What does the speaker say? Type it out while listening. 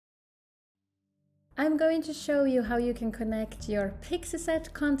I'm going to show you how you can connect your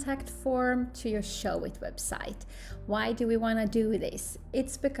Pixieset contact form to your Showit website. Why do we want to do this?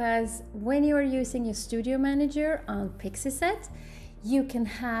 It's because when you are using your Studio Manager on Pixieset, you can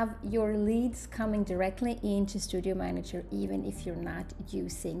have your leads coming directly into Studio Manager even if you're not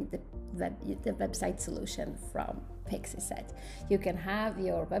using the website solution from Pixieset. You can have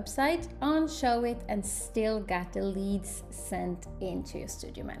your website on Showit and still get the leads sent into your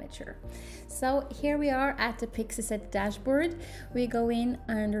Studio Manager. So here we are at the Pixieset dashboard. We go in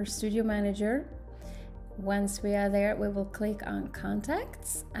under Studio Manager. Once we are there, we will click on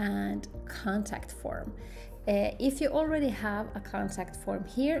Contacts and Contact Form. If you already have a contact form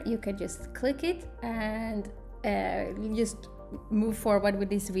here, you can just click it and just move forward with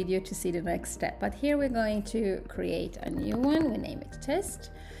this video to see the next step. But here we're going to create a new one. We name it Test.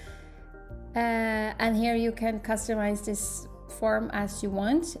 And here you can customize this form as you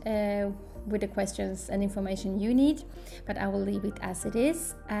want with the questions and information you need. But I will leave it as it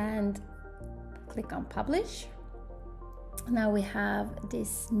is and click on Publish. Now we have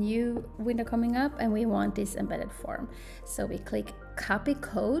this new window coming up and we want this embedded form. So we click Copy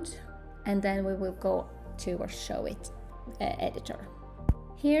Code and then we will go to our Showit editor.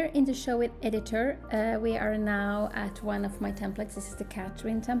 Here in the Showit editor, we are now at one of my templates. This is the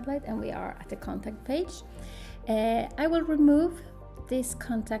Catherine template and we are at the contact page. I will remove this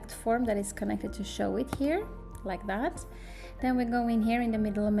contact form that is connected to Showit here, like that. Then we go in here in the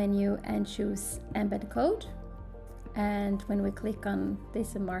middle menu and choose Embed Code. And when we click on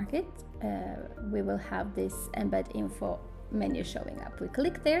this and mark it, we will have this embed info menu showing up. We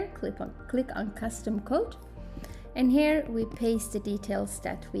click there, click on custom code, and here we paste the details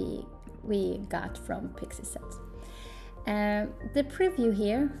that we got from Pixieset. The preview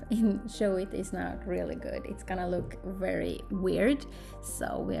here in Showit is not really good. It's gonna look very weird,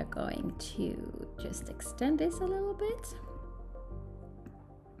 so we are going to just extend this a little bit.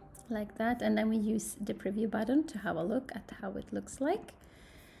 Like that, and then we use the preview button to have a look at how it looks like.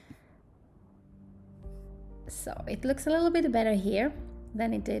 So it looks a little bit better here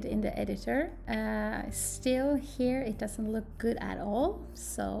than it did in the editor. Still here it doesn't look good at all,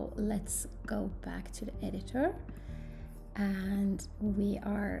 so let's go back to the editor and we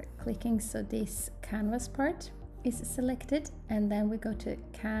are clicking, so this canvas part is selected, and then we go to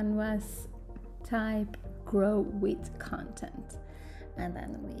canvas type grow with content. And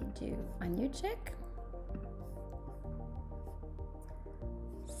then we do a new check.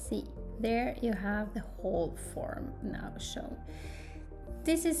 See, there you have the whole form now shown.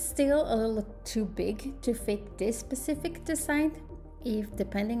 This is still a little too big to fit this specific design. If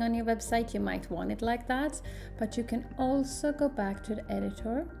depending on your website, you might want it like that, but you can also go back to the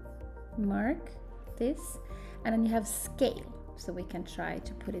editor, mark this, and then you have scale. So we can try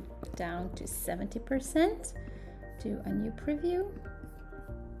to put it down to 70%, do a new preview.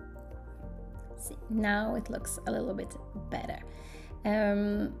 See, now it looks a little bit better.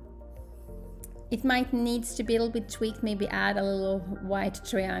 It might need to be a little bit tweaked, maybe add a little white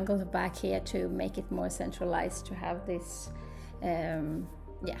triangle back here to make it more centralized, to have this,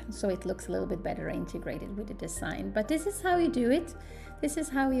 so it looks a little bit better integrated with the design. But this is how you do it. This is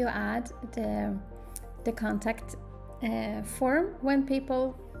how you add the contact form when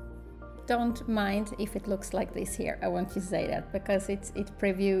people don't mind if it looks like this here. I want to say that because it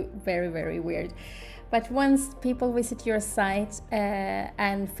preview very weird. But once people visit your site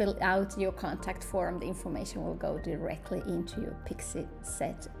and fill out your contact form, the information will go directly into your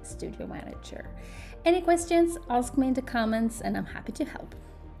Pixieset Studio Manager. Any questions, ask me in the comments and I'm happy to help.